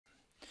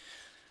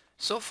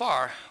So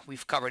far,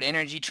 we've covered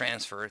energy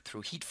transfer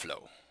through heat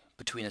flow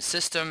between a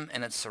system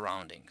and its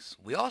surroundings.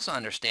 We also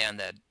understand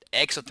that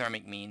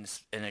exothermic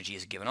means energy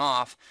is given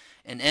off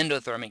and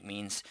endothermic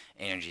means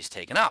energy is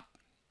taken up.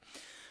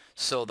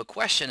 So the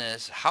question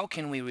is, how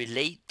can we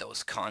relate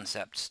those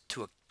concepts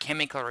to a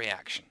chemical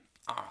reaction?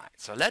 Alright,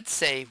 so let's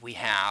say we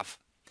have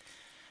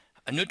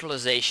a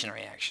neutralization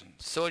reaction,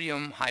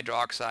 sodium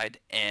hydroxide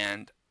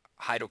and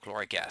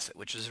hydrochloric acid,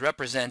 which is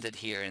represented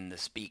here in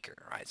the beaker.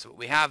 Right? So what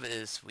we have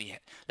is,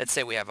 let's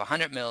say we have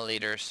 100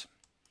 milliliters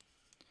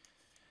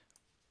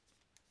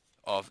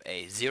of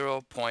a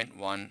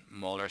 0.1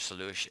 molar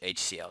solution,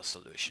 HCl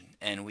solution,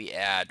 and we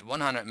add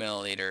 100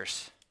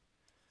 milliliters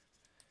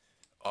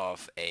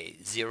of a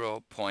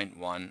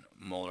 0.1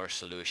 molar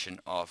solution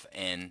of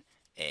NaOH.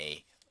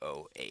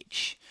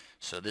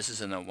 So this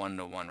is in a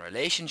one-to-one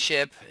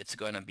relationship. It's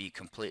going to be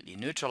completely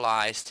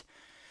neutralized,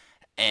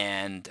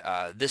 and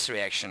this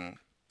reaction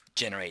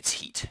generates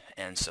heat.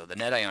 And so the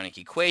net ionic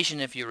equation,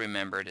 if you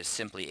remember, is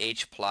simply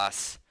H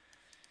plus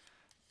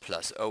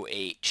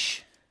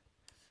OH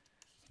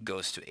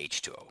goes to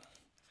H2O.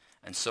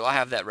 And so I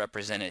have that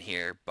represented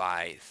here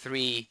by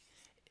 3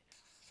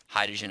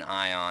 hydrogen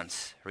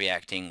ions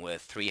reacting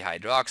with 3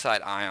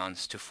 hydroxide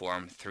ions to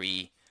form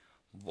 3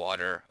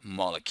 water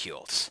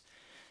molecules.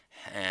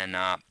 And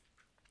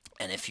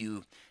if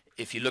you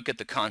look at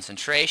the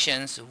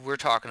concentrations, we're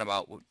talking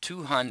about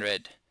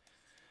 200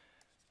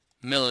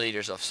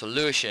 milliliters of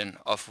solution,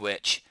 of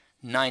which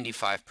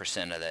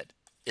 95% of it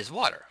is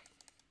water.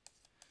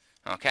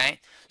 Okay,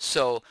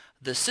 so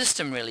the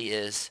system really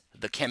is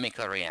the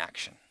chemical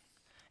reaction,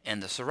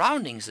 and the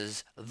surroundings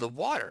is the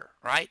water,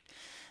 right?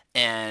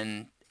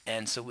 And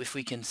so if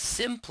we can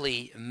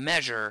simply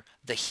measure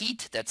the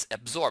heat that's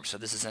absorbed, so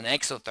this is an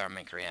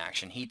exothermic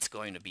reaction, heat's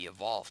going to be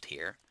evolved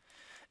here.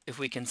 If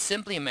we can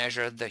simply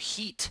measure the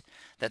heat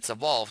that's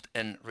evolved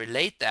and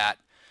relate that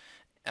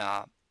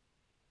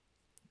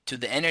to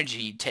the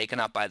energy taken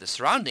up by the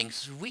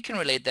surroundings, we can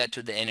relate that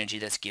to the energy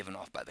that's given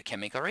off by the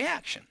chemical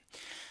reaction.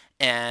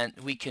 And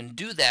we can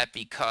do that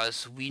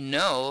because we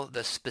know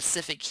the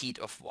specific heat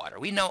of water.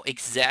 We know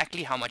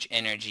exactly how much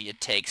energy it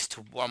takes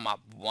to warm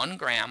up 1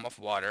 gram of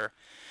water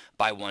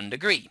by 1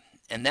 degree.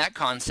 And that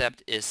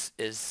concept is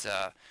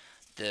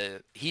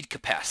the heat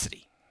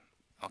capacity.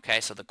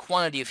 Okay, so the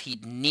quantity of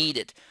heat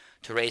needed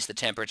to raise the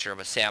temperature of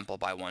a sample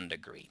by 1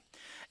 degree.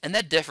 And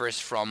that differs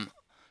from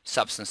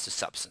substance to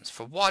substance.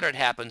 For water, it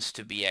happens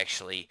to be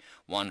actually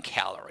 1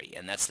 calorie,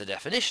 and that's the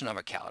definition of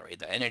a calorie,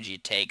 the energy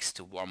it takes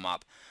to warm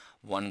up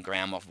 1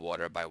 gram of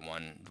water by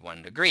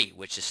 1 degree,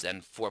 which is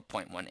then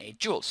 4.18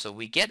 joules. So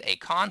we get a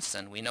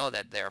constant. We know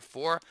that there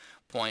are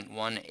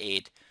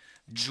 4.18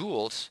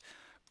 joules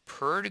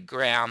per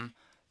gram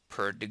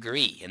per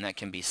degree, and that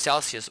can be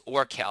Celsius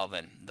or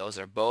Kelvin. Those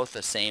are both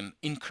the same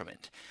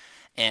increment.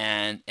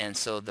 And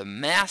so the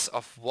mass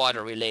of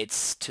water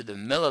relates to the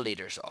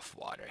milliliters of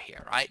water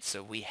here, right?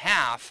 So we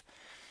have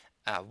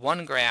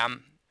 1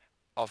 gram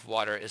of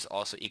water is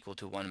also equal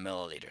to 1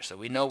 milliliter. So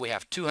we know we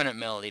have 200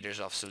 milliliters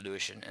of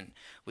solution, and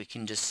we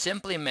can just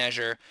simply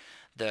measure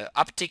the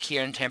uptick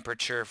here in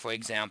temperature, for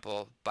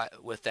example,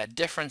 with that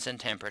difference in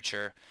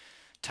temperature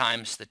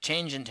times the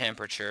change in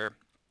temperature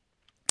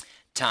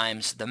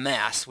times the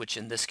mass, which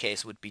in this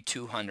case would be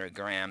 200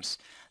 grams.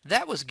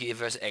 That would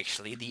give us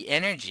actually the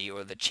energy,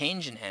 or the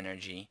change in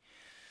energy,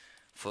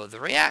 for the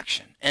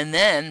reaction. And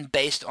then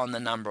based on the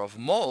number of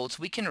moles,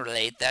 we can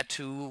relate that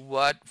to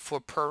what for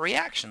per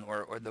reaction,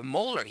 or the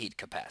molar heat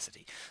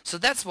capacity. So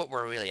that's what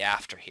we're really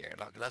after here.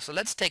 So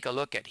let's take a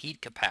look at heat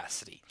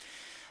capacity.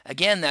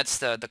 Again, that's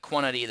the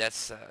quantity,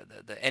 that's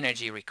the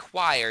energy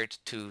required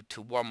to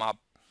warm up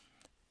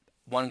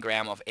 1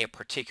 gram of a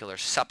particular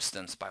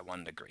substance by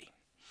 1 degree.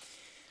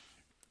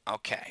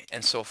 Okay,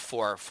 and so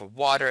for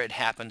water, it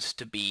happens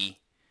to be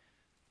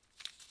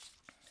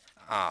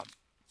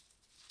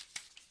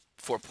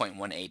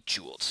 4.18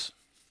 joules.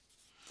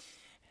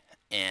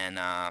 And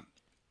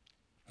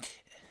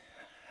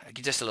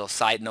just a little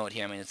side note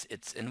here. I mean,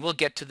 it's and we'll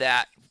get to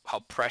that,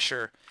 how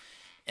pressure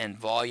and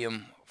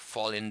volume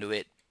fall into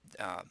it.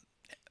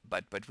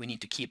 But we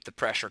need to keep the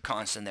pressure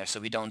constant there,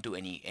 so we don't do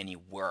any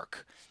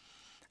work.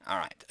 All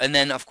right, and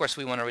then of course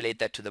we want to relate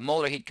that to the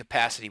molar heat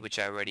capacity, which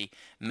I already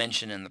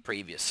mentioned in the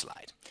previous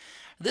slide.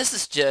 This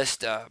is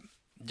just a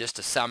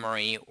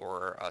summary,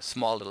 or a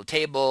small little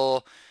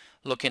table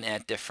looking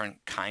at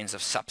different kinds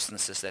of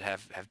substances that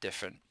have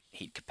different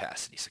heat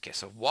capacities. Okay,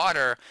 so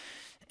water,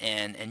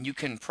 and you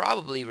can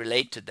probably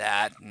relate to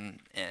that, and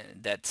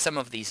that some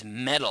of these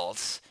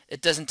metals,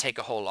 it doesn't take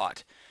a whole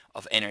lot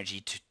of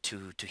energy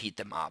to heat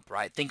them up,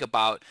 right? Think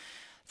about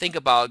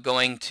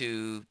going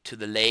to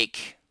the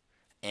lake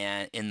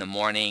and in the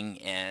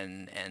morning,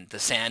 and the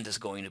sand is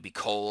going to be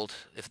cold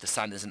if the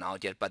sun isn't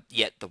out yet, but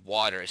yet the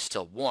water is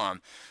still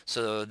warm.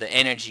 So the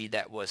energy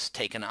that was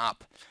taken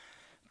up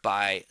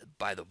by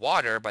the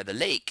water, by the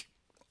lake,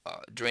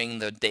 during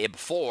the day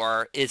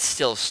before, is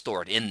still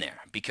stored in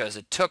there, because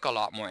it took a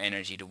lot more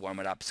energy to warm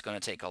it up. It's going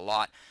to take a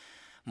lot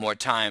more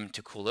time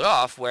to cool it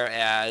off,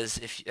 whereas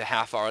if a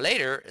half hour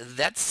later,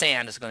 that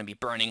sand is going to be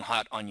burning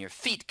hot on your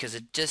feet because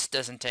it just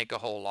doesn't take a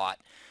whole lot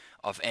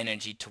of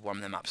energy to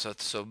warm them up.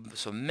 So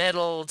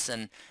metals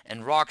and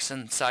rocks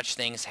and such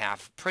things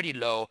have pretty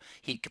low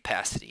heat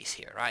capacities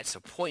here, right? So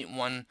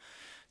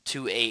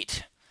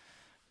 0.128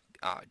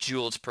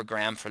 joules per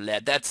gram for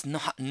lead. That's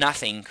not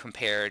nothing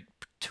compared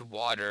to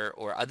water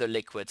or other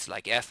liquids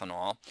like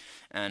ethanol.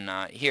 And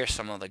here's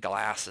some of the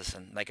glasses,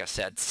 and like I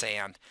said,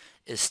 sand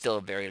is still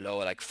very low,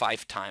 like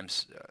 5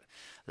 times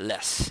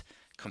less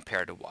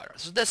compared to water.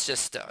 So that's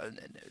just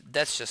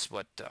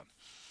what.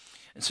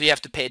 And so you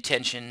have to pay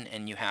attention,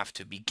 and you have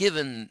to be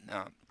given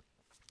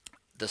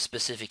the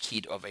specific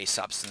heat of a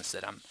substance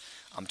that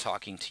I'm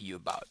talking to you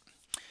about.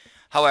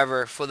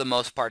 However, for the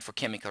most part, for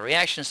chemical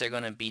reactions, they're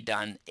going to be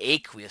done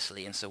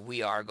aqueously, and so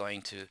we are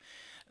going to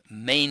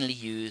mainly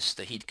use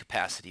the heat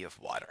capacity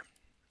of water.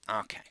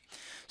 Okay,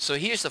 so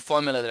here's the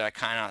formula that I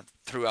kind of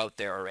threw out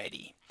there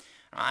already.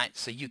 All right,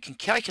 so you can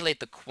calculate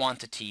the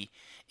quantity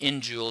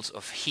in joules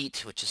of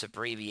heat, which is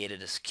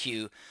abbreviated as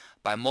Q,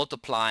 by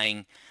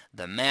multiplying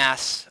the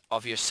mass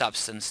of your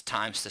substance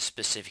times the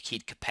specific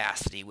heat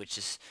capacity, which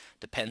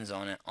depends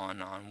on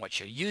what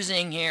you're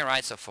using here,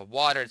 right? So for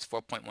water, it's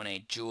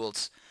 4.18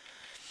 joules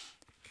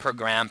per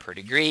gram per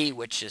degree,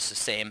 which is the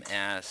same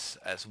as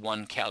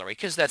 1 calorie,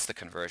 because that's the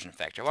conversion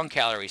factor. 1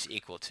 calorie is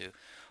equal to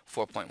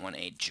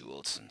 4.18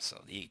 joules, and so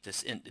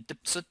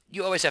so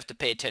you always have to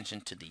pay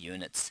attention to the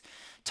units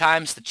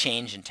times the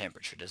change in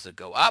temperature. Does it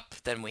go up?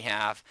 Then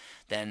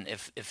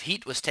if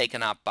heat was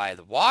taken up by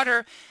the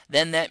water,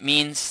 then that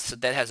means, so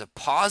that has a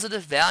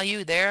positive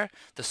value there.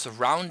 The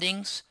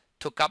surroundings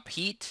took up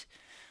heat.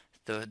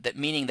 That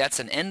meaning that's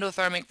an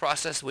endothermic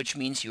process, which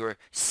means your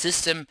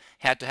system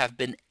had to have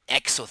been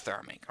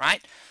exothermic,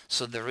 right?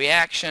 So the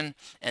reaction,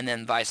 and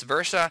then vice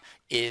versa,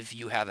 if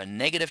you have a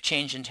negative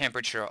change in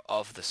temperature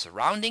of the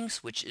surroundings,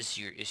 which is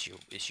your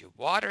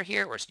water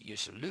here, or your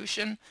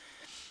solution,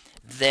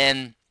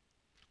 then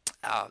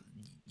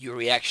your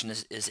reaction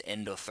is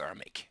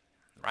endothermic,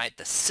 right?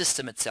 The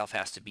system itself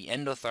has to be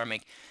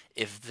endothermic.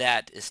 If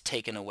that is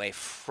taken away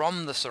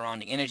from the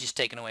surrounding, energy is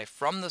taken away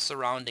from the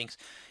surroundings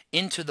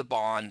into the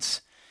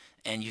bonds,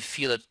 and you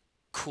feel it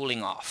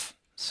cooling off.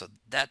 So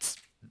that's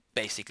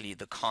basically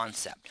the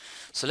concept.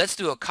 So let's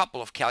do a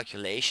couple of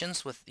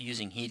calculations with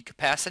using heat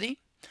capacity.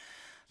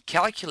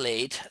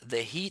 Calculate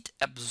the heat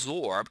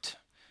absorbed.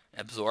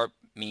 Absorbed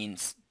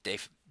means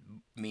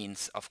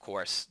of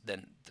course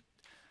then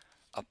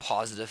a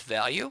positive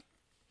value,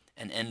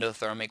 an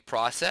endothermic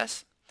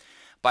process,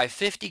 by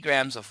 50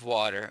 grams of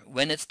water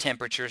when its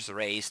temperature is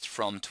raised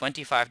from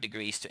 25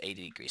 degrees to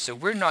 80 degrees. So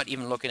we're not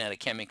even looking at a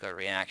chemical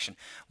reaction.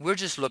 We're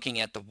just looking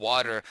at the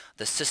water,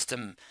 the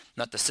system,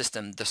 not the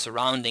system, the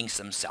surroundings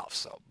themselves.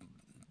 So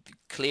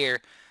clear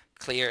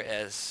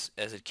as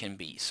it can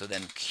be. So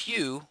then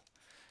Q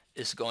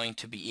is going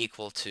to be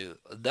equal to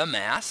the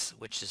mass,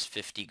 which is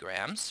 50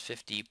 grams,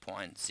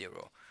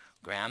 50.0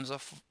 grams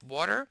of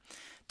water,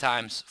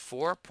 times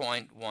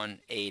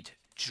 4.18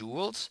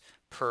 joules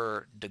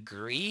per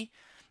degree.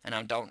 And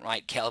I don't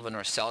write Kelvin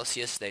or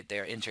Celsius.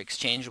 They're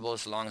interchangeable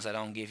as long as I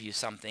don't give you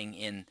something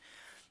in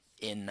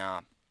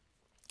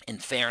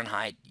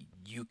Fahrenheit.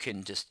 You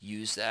can just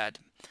use that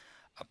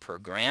per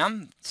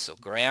gram. So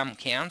gram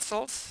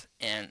cancels,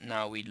 and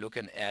now we're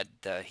looking at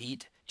the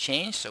heat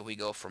change. So we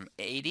go from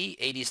 80.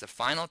 80 is the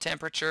final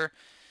temperature,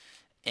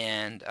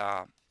 and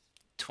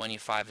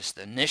 25 is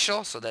the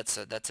initial. So that's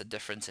a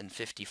difference in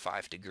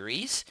 55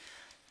 degrees.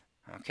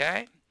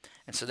 Okay,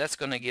 and so that's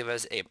going to give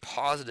us a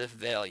positive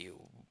value,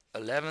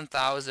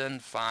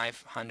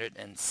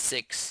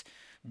 11,506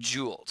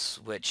 joules,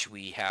 which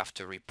we have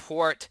to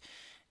report,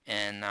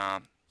 and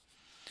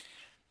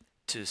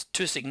to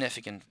two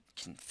significant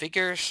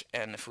figures.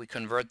 And if we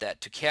convert that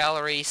to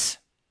calories,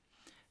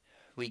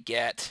 we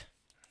get,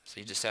 so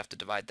you just have to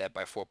divide that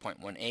by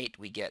 4.18,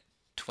 we get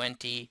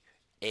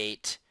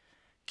 28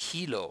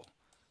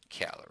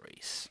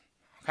 kilocalories.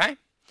 Okay,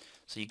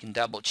 so you can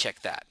double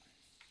check that.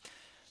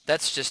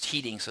 That's just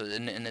heating. So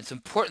and it's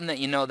important that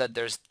you know that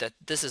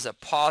this is a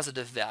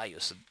positive value.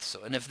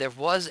 So and if there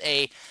was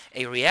a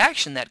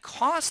reaction that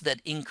caused that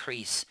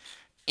increase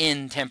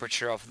in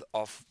temperature of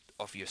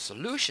your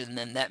solution,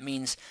 then that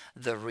means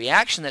the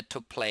reaction that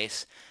took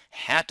place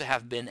had to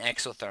have been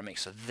exothermic.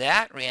 So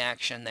that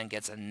reaction then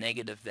gets a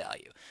negative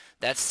value.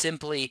 That's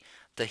simply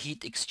the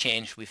heat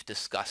exchange we've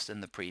discussed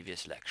in the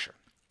previous lecture.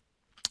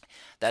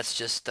 That's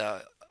just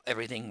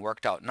everything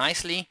worked out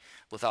nicely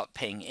without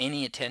paying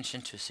any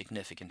attention to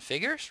significant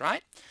figures,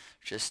 right?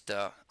 Just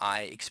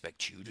I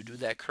expect you to do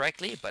that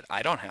correctly, but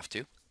I don't have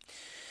to.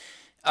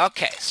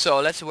 Okay,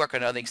 so let's work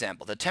another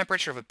example. The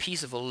temperature of a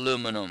piece of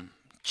aluminum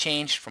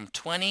changed from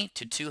 20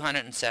 to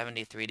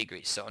 273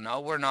 degrees. So now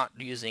we're not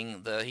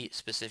using the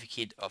specific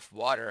heat of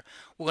water.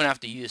 We're going to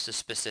have to use the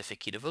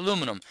specific heat of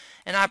aluminum,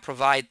 and I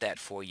provide that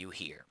for you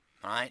here,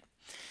 all right?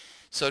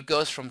 So it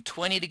goes from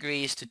 20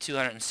 degrees to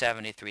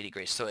 273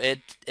 degrees. So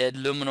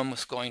aluminum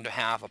is going to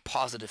have a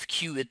positive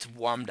Q. It's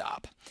warmed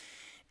up.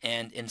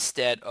 and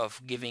instead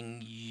of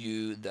giving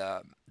you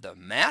the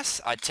mass,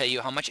 I tell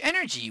you how much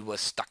energy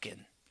was stuck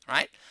in,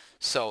 right?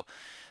 So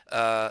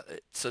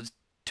so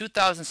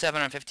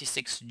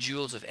 2,756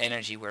 joules of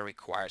energy were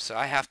required. So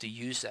I have to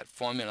use that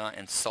formula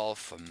and solve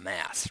for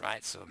mass,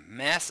 right? So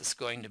mass is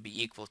going to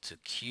be equal to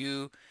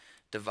Q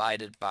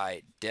divided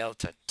by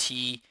delta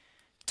T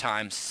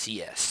times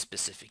CS,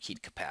 specific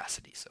heat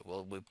capacity.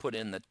 So we put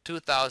in the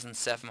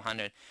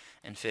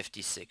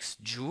 2,756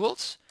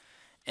 joules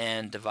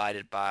and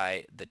divided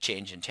by the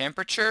change in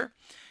temperature,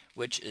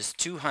 which is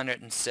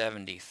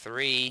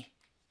 273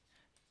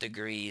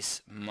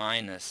 degrees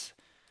minus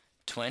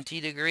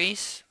 20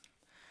 degrees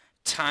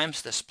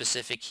times the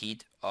specific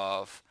heat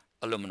of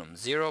aluminum,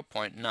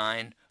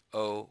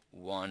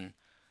 0.901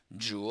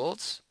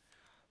 joules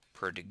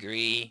per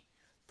degree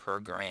per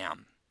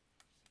gram.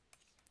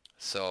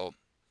 So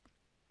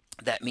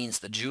that means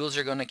the joules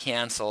are going to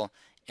cancel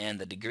and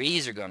the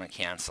degrees are going to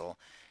cancel,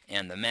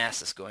 and the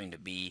mass is going to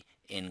be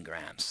in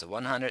grams. So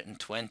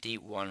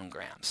 121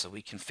 grams. So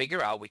we can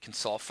figure out, we can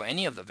solve for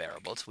any of the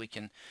variables. We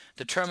can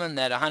determine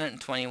that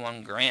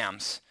 121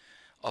 grams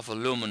of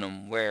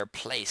aluminum were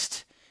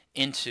placed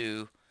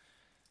into,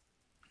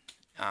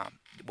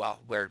 well,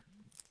 were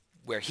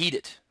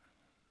heated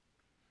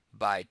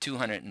by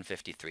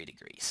 253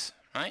 degrees,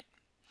 right?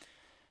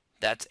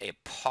 That's a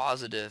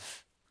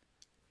positive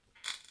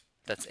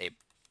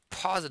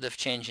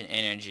change in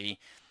energy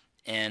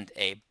and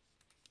a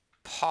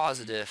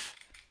positive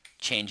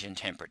change in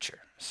temperature.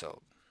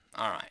 So,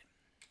 all right.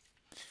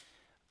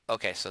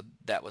 Okay, so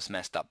that was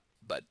messed up,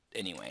 but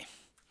anyway.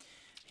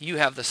 You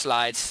have the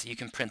slides, you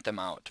can print them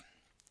out.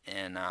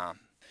 And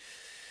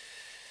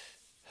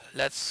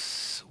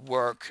let's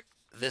work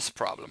this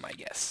problem, I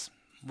guess.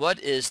 What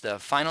is the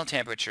final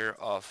temperature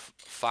of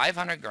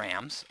 500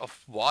 grams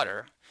of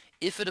water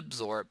if it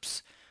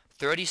absorbs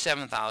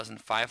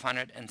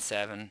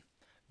 37,507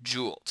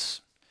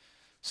 joules?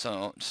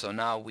 So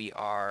now we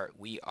are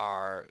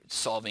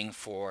solving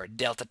for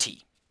delta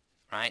T,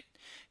 right?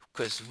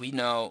 Because we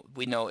know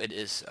it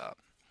is.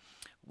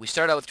 We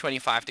start out with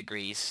 25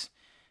 degrees,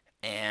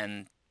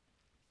 and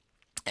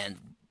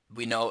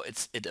we know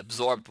it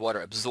absorbed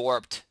water,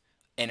 absorbed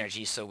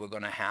energy. So we're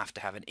going to have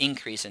an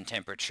increase in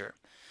temperature.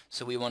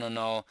 So we want to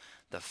know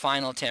the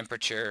final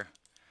temperature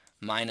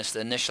minus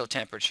the initial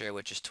temperature,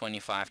 which is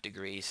 25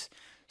 degrees.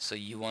 So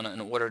you want to,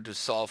 in order to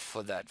solve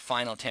for that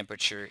final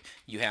temperature,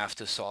 you have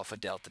to solve for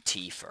delta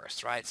T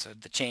first, right? So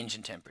the change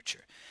in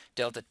temperature.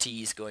 Delta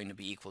T is going to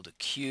be equal to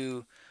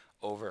Q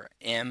over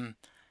M,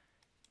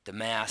 the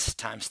mass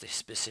times the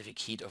specific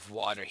heat of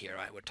water here,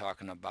 right? We're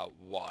talking about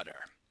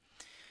water.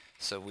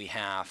 So we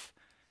have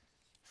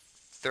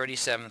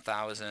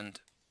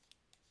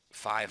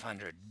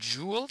 37,500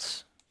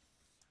 joules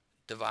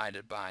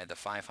divided by the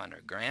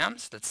 500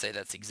 grams. Let's say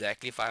that's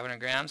exactly 500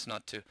 grams,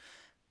 not to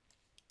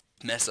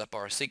mess up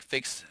our sig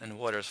figs, and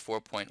water is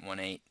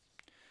 4.18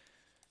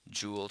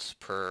 joules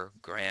per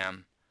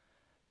gram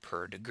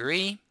per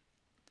degree.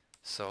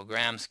 So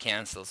grams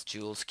cancels,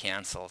 joules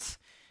cancels,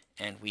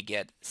 and we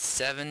get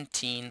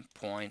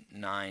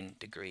 17.9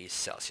 degrees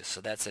Celsius.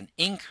 So that's an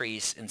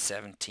increase in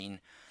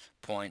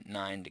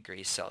 17.9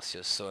 degrees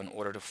Celsius. So in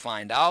order to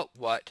find out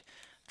what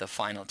the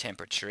final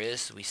temperature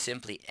is, we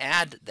simply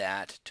add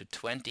that to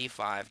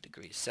 25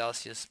 degrees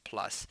Celsius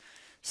plus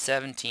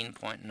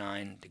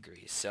 17.9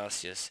 degrees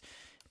Celsius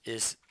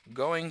is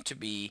going to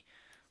be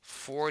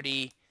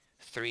 43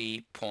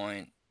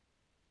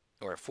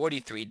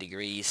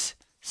 degrees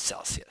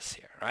Celsius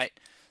here, right?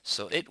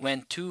 So it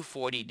went to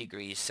 40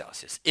 degrees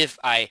Celsius. If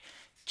I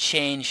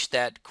change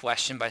that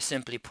question by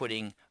simply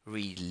putting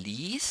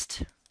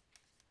released,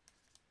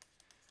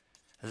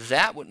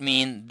 that would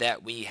mean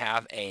that we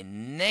have a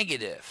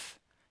negative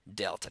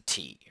delta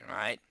T,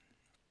 right?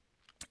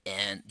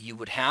 And you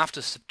would have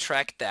to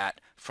subtract that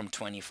from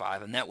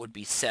 25, and that would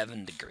be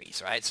 7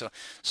 degrees, right? So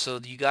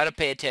you got to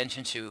pay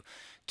attention to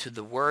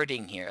the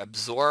wording here.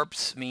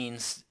 Absorbs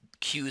means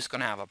Q is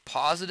going to have a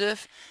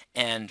positive,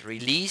 and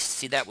released,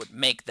 see, that would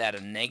make that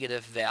a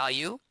negative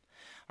value,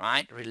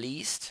 right?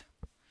 Released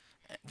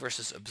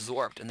versus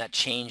absorbed, and that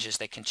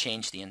can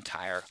change the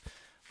entire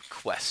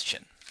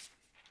question.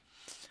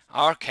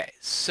 Okay,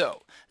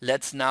 so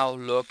let's now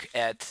look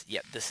at,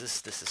 this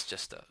is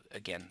just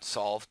again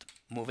solved.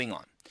 Moving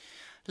on.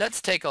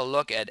 Let's take a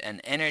look at an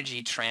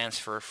energy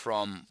transfer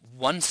from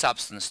one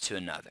substance to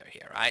another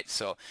here, right?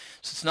 So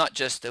it's not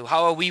just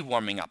how are we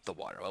warming up the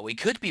water? Well, we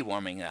could be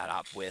warming that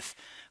up with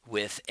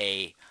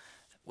a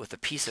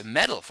piece of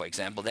metal, for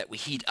example, that we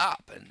heat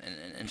up. And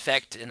in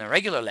fact, in a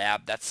regular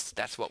lab,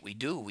 that's what we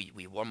do.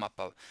 We warm up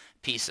a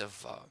piece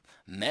of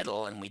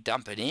metal and we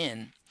dump it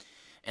in.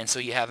 And so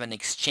you have an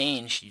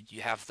exchange.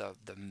 You have the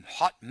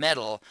hot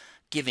metal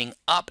giving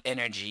up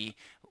energy,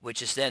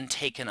 which is then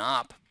taken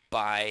up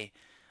by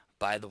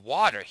the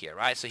water here,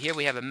 right? So here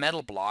we have a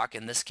metal block.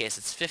 In this case,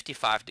 it's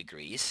 55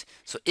 degrees.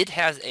 So it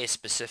has a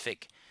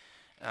specific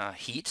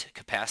heat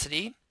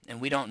capacity,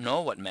 and we don't know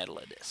what metal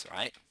it is,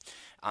 right?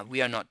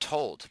 We are not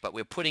told, but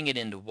we're putting it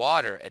into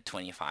water at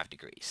 25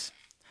 degrees.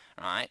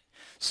 All right.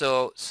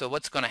 So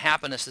what's going to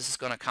happen is this is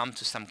going to come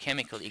to some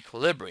chemical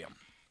equilibrium.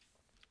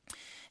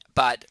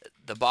 But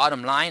the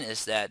bottom line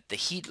is that the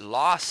heat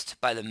lost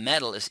by the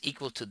metal is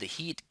equal to the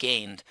heat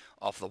gained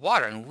of the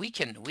water, and we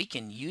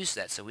can use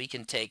that. So we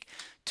can take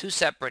two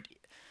separate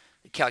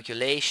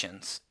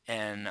calculations,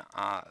 and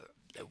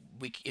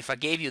if I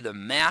gave you the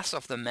mass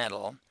of the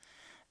metal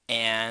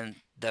and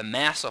the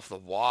mass of the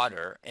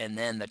water, and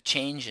then the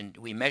change in,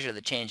 we measure the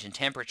change in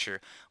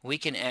temperature, we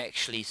can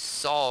actually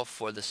solve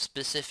for the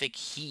specific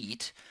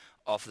heat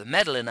of the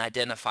metal and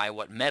identify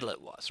what metal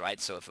it was, right?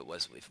 So if it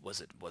was,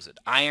 was it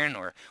iron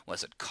or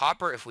was it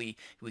copper? If we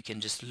can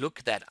just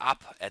look that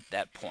up at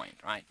that point,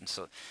 right? And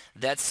so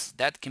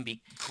that can be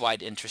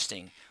quite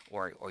interesting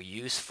or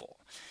useful.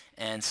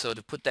 And so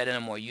to put that in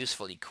a more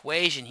useful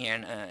equation here,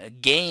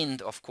 and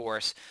gained, of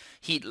course,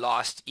 heat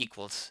lost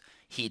equals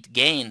heat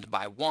gained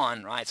by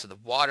 1, right? So the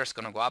water's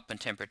going to go up in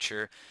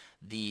temperature,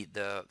 the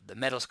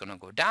metal's going to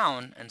go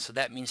down, and so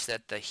that means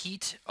that the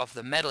heat of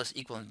the metal is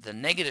equal to the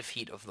negative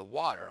heat of the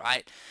water,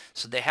 right?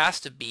 So there has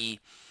to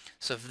be,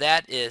 so if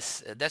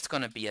that's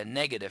going to be a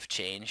negative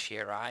change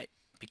here, right?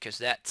 Because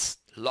that's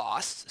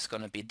lost. It's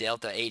going to be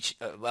delta H,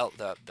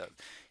 delta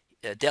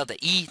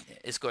E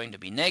is going to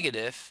be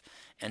negative,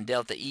 and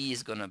delta E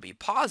is going to be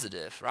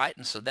positive, right?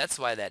 And so that's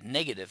why that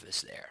negative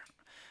is there.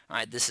 All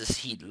right, this is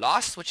heat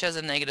lost, which has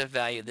a negative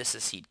value. This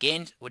is heat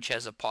gained, which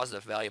has a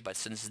positive value. But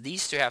since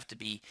these two have to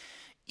be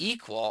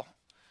equal,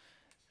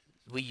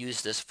 we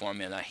use this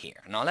formula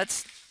here. Now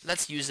let's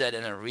use that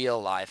in a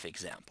real life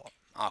example.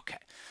 Okay,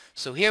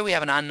 so here we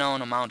have an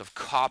unknown amount of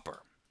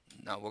copper.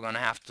 Now we're going to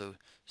have to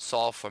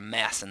solve for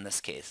mass in this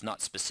case,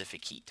 not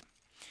specific heat.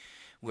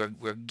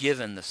 We're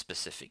given the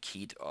specific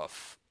heat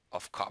of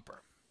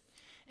copper,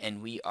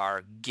 and we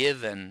are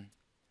given,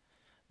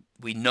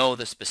 we know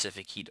the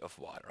specific heat of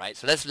water, right?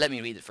 So let me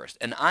read it first.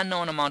 An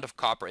unknown amount of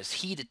copper is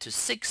heated to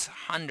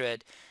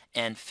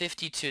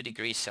 652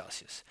 degrees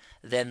Celsius,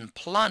 then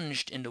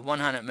plunged into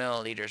 100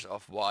 milliliters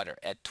of water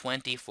at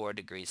 24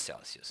 degrees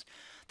Celsius.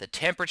 The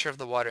temperature of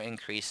the water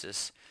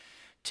increases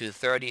to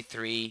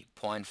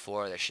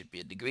 33.4. There should be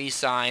a degree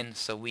sign,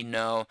 so we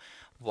know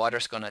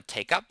water's going to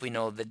take up. We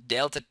know the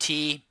delta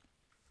T,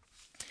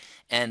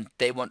 and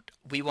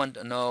we want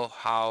to know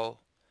how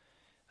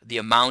the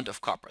amount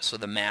of copper, so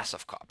the mass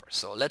of copper.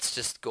 So let's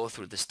just go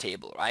through this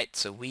table, right?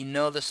 So we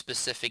know the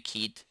specific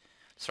heat.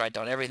 Let's write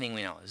down everything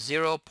we know.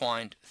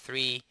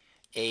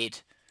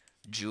 0.38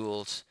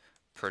 joules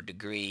per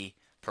degree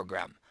per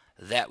gram.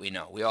 That we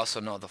know. We also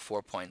know the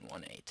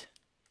 4.18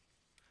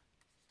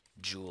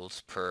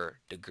 joules per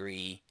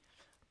degree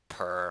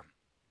per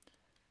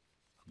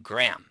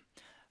gram.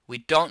 We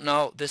don't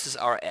know, this is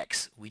our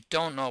X. We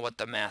don't know what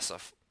the mass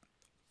of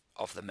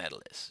the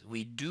metal is.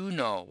 We do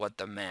know what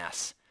the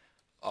mass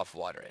of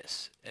water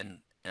is, and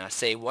I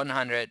say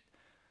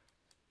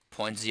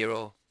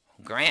 100.0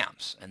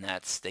 grams, and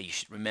that's you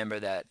should remember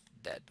that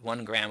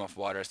 1 gram of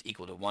water is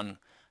equal to 1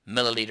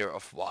 milliliter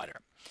of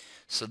water.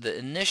 So the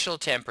initial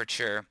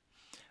temperature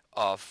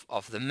of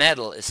the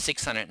metal is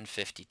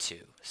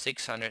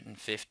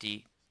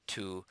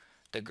 652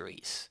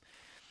 degrees.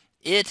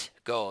 It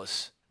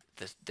goes,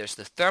 there's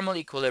the thermal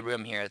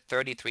equilibrium here at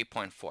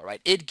 33.4,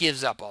 right? It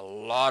gives up a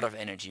lot of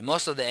energy.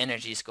 Most of the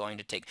energy is going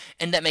to take,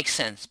 and that makes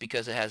sense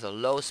because it has a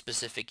low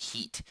specific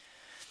heat.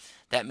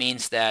 That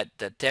means that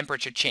the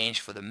temperature change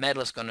for the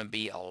metal is going to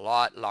be a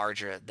lot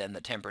larger than the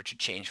temperature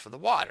change for the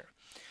water.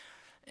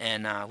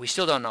 And we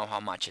still don't know how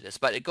much it is,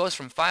 but it goes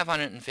from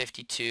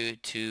 552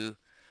 to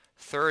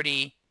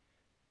 30,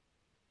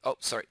 oh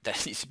sorry,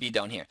 that needs to be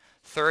down here,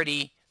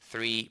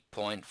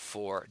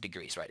 33.4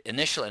 degrees, right?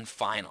 Initial and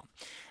final.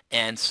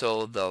 And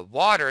so the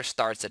water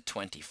starts at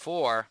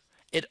 24.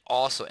 It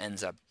also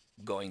ends up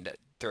going to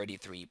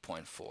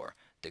 33.4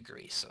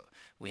 degrees. So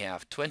we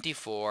have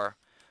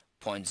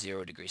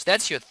 24.0 degrees.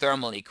 That's your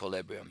thermal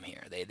equilibrium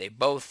here. They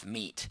both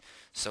meet.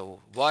 So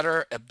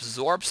water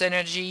absorbs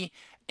energy,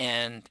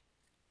 and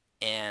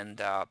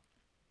the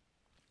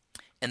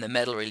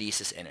metal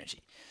releases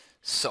energy.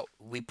 So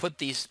we put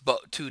these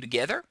two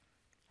together,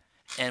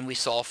 and we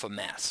solve for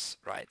mass,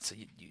 right? So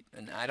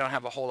and I don't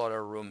have a whole lot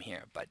of room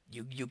here, but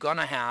you're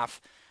gonna have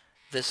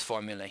this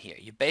formula here.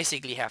 You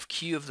basically have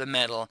Q of the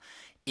metal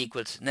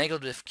equals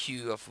negative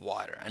Q of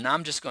water, and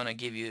I'm just gonna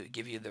give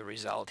you the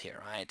result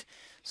here, right?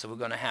 So we're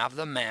gonna have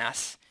the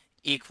mass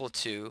equal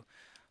to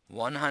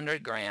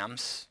 100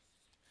 grams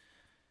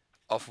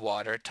of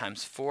water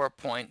times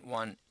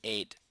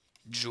 4.18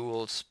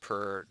 joules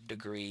per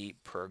degree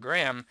per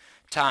gram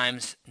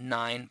times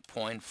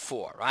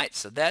 9.4, right?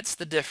 So that's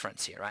the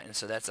difference here, right? And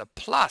so that's a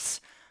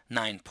plus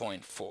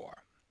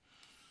 9.4.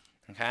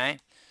 Okay?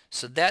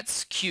 So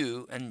that's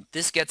Q, and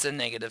this gets a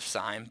negative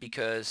sign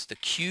because the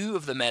Q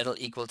of the metal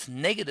equals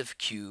negative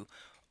Q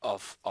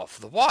of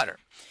the water.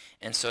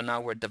 And so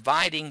now we're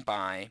dividing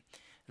by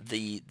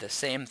the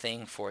same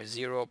thing for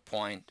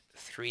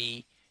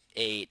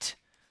 0.38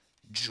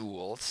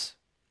 joules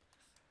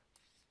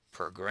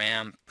per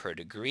gram per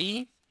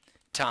degree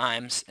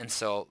times, and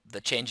so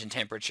the change in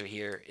temperature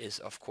here is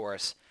of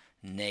course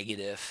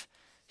negative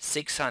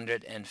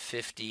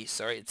 650,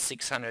 sorry, it's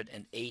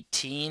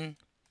 618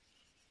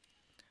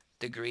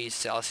 degrees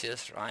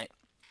Celsius, right?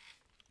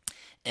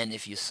 And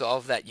if you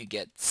solve that, you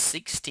get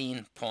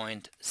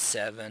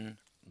 16.7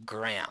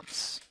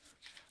 grams,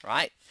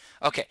 right?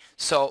 Okay,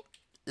 so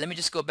let me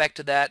just go back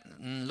to that,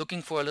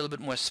 looking for a little bit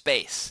more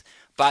space.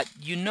 But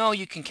you know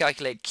you can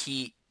calculate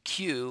Q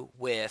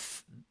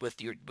with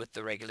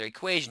the regular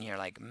equation here,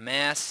 like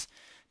mass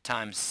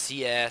times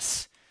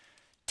CS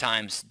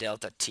times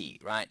delta T,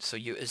 right? So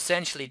you're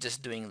essentially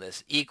just doing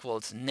this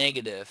equals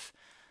negative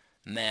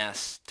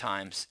mass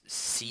times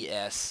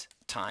CS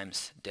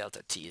times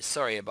delta T.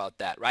 Sorry about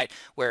that, right?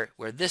 Where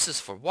this is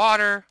for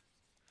water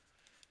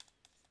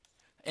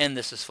and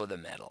this is for the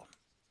metal.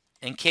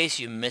 In case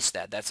you missed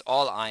that, that's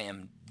all I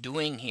am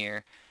doing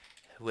here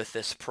with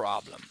this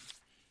problem.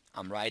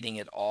 I'm writing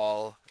it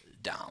all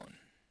down.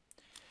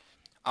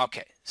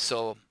 Okay,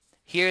 so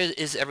here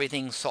is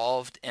everything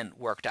solved and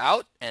worked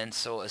out, and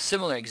so a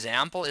similar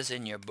example is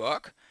in your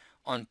book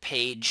on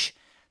page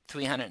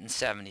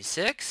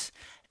 376.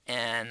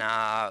 And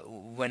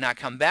when I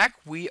come back,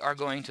 we are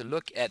going to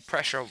look at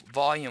pressure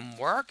volume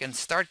work and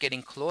start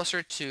getting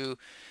closer to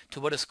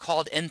what is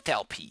called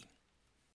enthalpy.